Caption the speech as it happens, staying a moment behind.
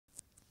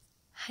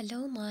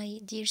Hello, my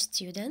dear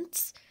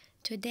students.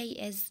 Today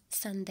is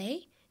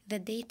Sunday. The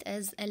date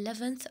is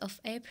 11th of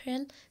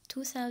April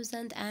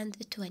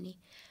 2020.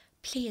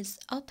 Please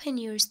open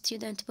your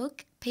student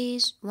book,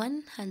 page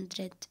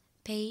 100.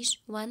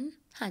 Page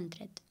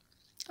 100.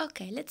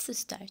 Okay, let's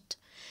start.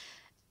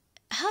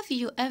 Have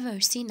you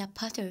ever seen a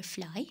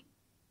butterfly?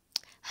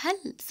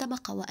 هل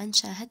سبق وأن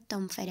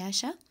شاهدتم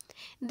فراشة؟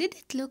 Did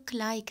it look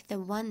like the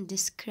one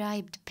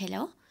described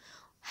below?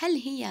 هل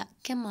هي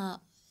كما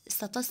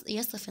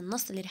يصف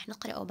النص اللي رح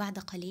نقرأه بعد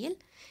قليل؟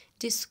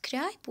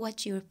 Describe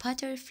what your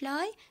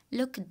butterfly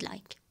looked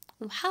like.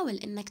 وحاول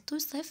إنك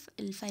توصف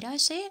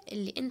الفراشة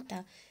اللي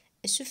أنت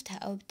شفتها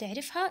أو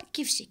بتعرفها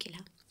كيف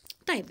شكلها.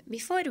 طيب,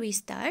 before we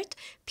start,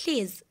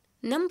 please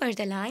number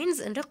the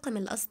lines. نرقم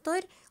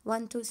الأسطر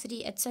 1 2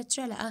 3 etc.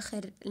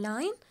 لآخر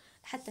line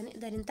حتى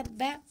نقدر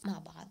نتبع مع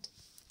بعض.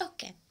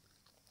 Okay.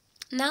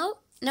 Now,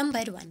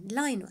 number 1,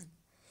 line 1.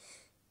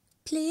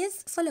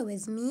 Please follow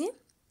with me.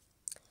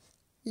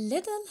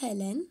 Little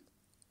Helen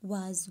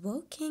was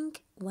walking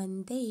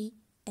one day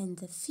in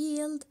the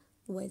field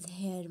with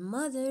her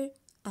mother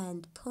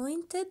and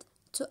pointed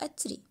to a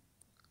tree.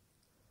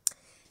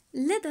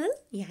 Little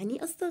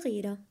يعني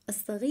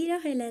الصغيرة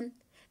هيلين.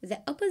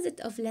 The opposite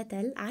of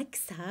little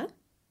عكسها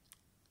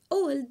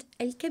old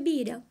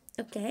الكبيرة.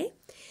 Okay.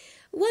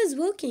 Was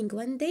walking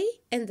one day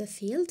in the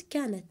field.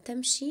 كانت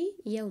تمشي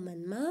يوما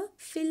ما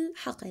في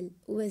الحقل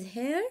with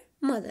her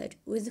mother.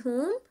 With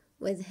whom?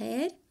 With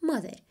her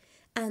mother.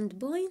 And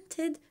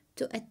pointed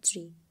to a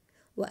tree.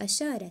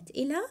 وأشارت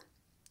إلى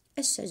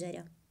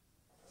الشجرة.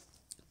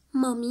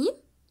 Mommy,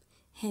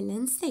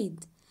 Helen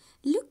said,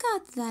 look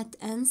at that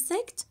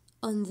insect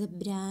on the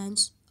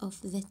branch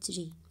of the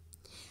tree.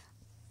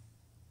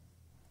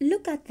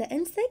 Look at the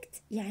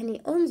insect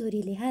يعني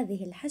انظري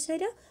لهذه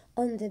الحشرة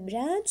on the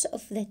branch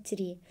of the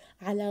tree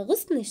على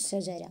غصن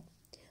الشجرة.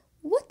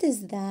 What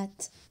is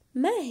that?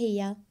 ما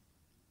هي؟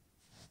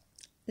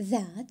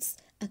 That's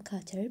a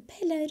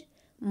caterpillar,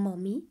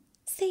 Mommy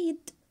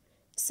said.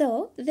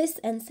 So this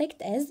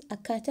insect is a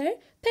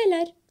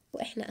caterpillar.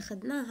 وإحنا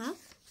أخذناها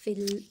في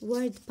ال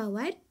word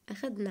power.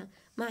 أخذنا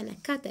معنى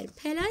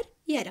caterpillar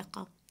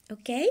يرقة.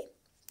 Okay?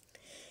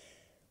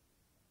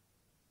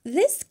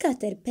 This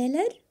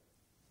caterpillar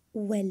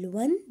will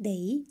one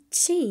day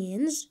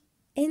change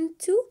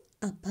into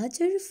a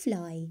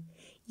butterfly.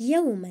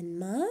 يوما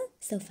ما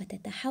سوف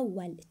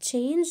تتحول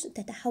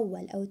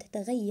أو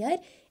تتغير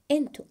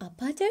into a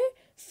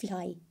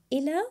butterfly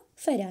إلى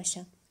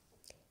فراشة.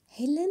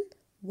 Helen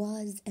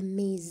was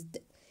amazed.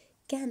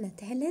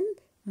 كانت هيلين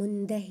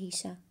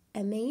مندهشة.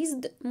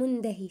 Amazed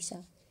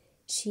مندهشة.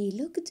 She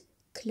looked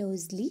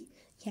closely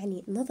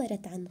يعني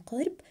نظرت عن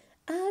قرب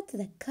at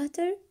the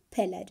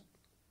caterpillar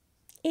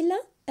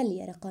إلى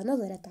اليرقة.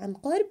 نظرت عن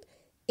قرب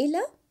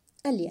إلى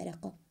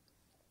اليرقة.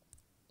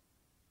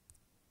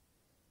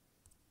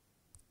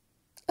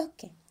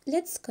 Okay,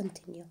 let's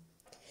continue.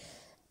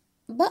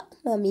 But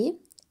mommy,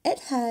 it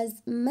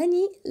has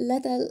many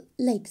little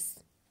legs.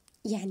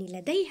 يعني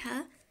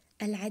لديها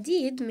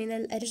العديد من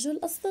الأرجل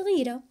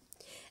الصغيرة.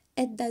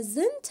 It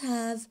doesn't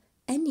have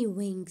any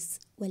wings.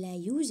 ولا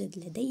يوجد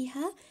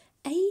لديها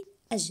أي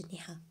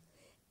أجنحة.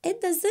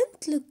 It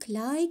doesn't look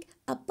like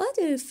a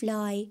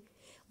butterfly.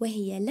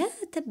 وهي لا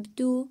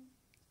تبدو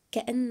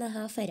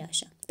كأنها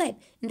فراشة. طيب,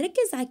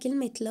 نركز على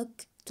كلمة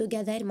look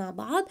together مع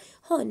بعض.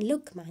 هون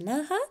look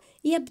معناها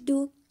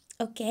يبدو.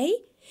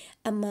 أوكي؟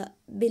 أما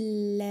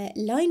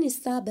باللاين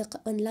السابق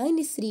on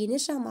line 3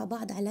 نرجع مع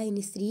بعض على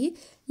line 3.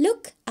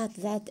 Look at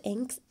that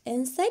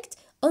insect.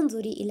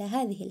 انظري إلى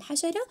هذه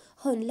الحشرة.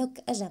 هون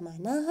look أجا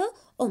معناها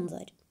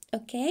انظر.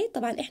 أوكي؟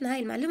 طبعا إحنا هاي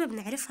المعلومة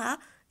بنعرفها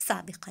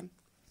سابقا.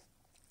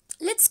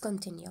 Let's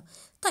continue.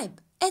 طيب,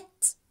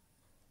 it.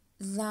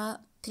 The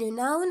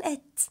pronoun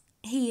it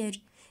here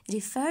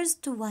refers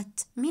to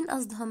what? مين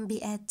قصدهم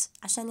بit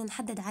عشان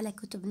نحدد على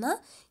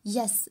كتبنا؟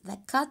 Yes, the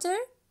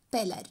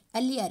caterpillar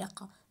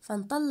اليرقة.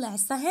 فنطلع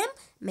سهم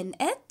من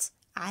it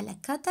على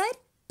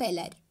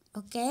caterpillar.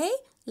 Okay?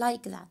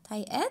 Like that.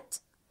 هاي it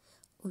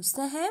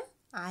وسهم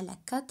على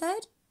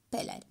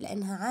caterpillar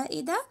لأنها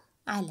عائدة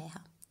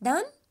عليها.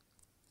 Done?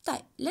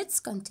 طيب, let's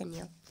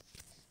continue.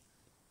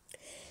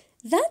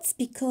 That's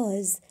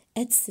because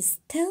it's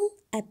still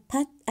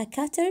a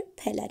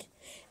caterpillar.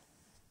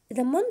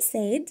 The mom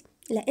said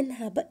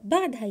لأنها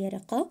بعدها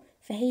يرقة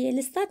فهي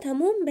لساتها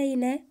مو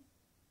مبينة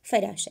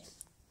فراشة.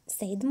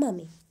 Said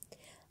mommy.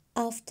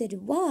 After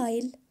a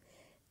while,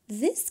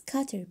 this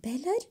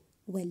caterpillar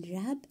will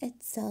wrap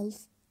itself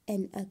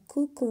in a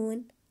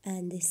cocoon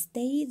and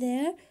stay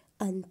there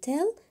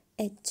until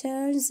it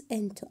turns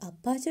into a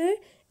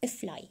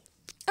butterfly.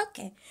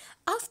 Okay.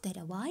 After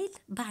a while,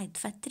 بعد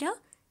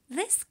فترة,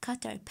 this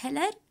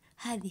caterpillar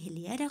هذه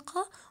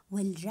اليرقة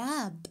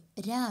والراب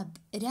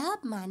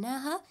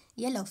معناها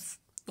يلف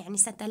يعني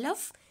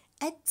ستلف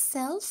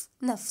itself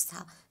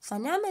نفسها.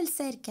 فنعمل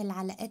سيركل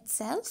على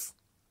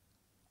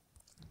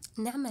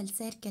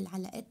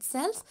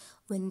itself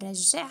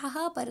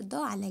ونرجعها برضو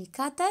على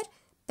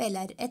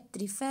الكاتربيلر.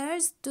 It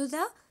refers to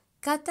the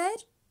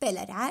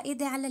caterpillar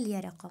عائدة على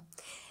اليرقة.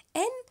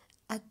 In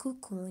a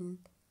cocoon.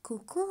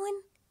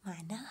 cocoon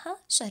معناها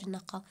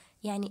شرنقة،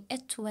 يعني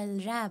it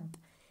will wrap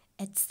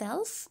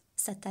itself،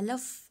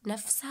 ستلف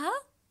نفسها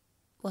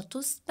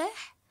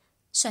وتصبح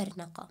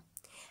شرنقة.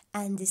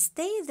 and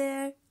stay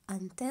there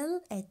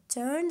until it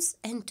turns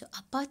into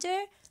a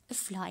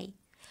butterfly.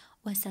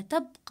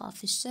 وستبقى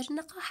في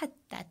الشرنقة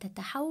حتى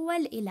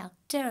تتحول إلى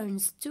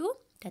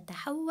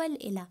تتحول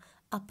إلى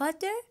a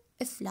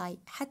butterfly،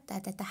 حتى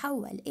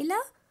تتحول إلى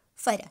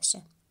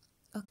فراشة.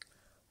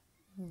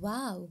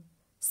 Wow,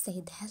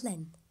 said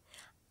Helen.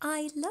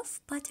 I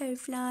love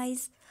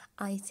butterflies.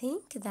 I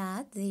think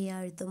that they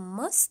are the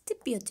most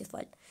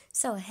beautiful.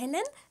 So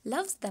Helen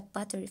loves the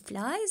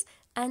butterflies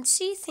and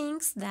she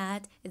thinks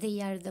that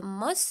they are the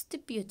most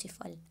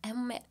beautiful.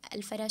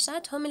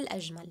 الفراشات هم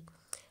الأجمل.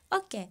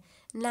 Okay,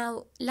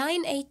 now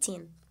line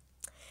 18.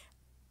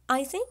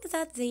 I think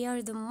that they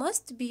are the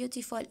most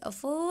beautiful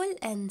of all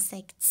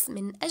insects.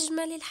 من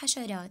أجمل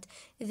الحشرات.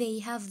 They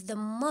have the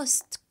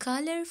most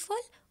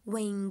colorful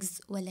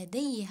wings.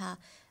 ولديها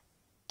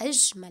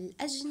أجمل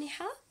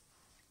أجنحة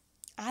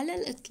على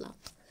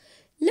الإطلاق.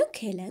 Look,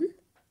 Helen,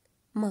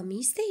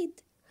 Mommy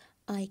said.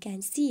 I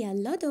can see a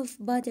lot of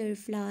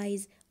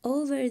butterflies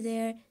over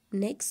there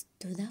next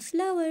to the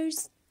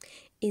flowers.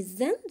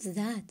 Isn't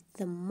that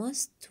the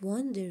most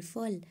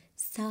wonderful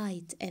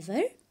sight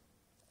ever?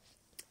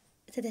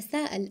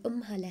 تتساءل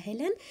أمها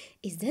لهيلين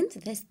Isn't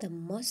this the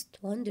most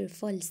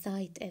wonderful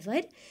sight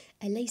ever?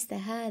 أليس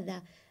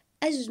هذا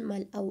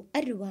أجمل أو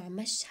أروع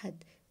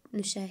مشهد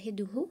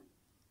نشاهده؟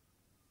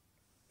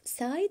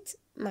 sight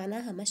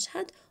معناها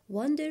مشهد،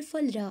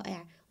 wonderful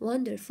رائع،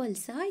 wonderful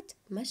sight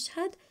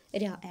مشهد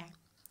رائع.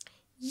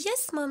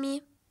 Yes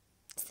mommy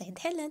said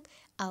Helen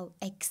أو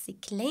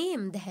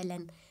exclaimed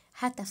Helen،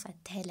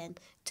 هتفت هيلين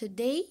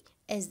Today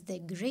is the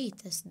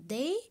greatest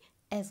day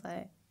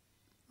ever.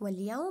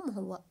 واليوم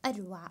هو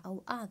أروع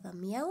أو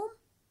أعظم يوم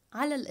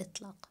على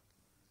الإطلاق.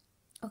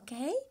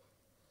 Okay?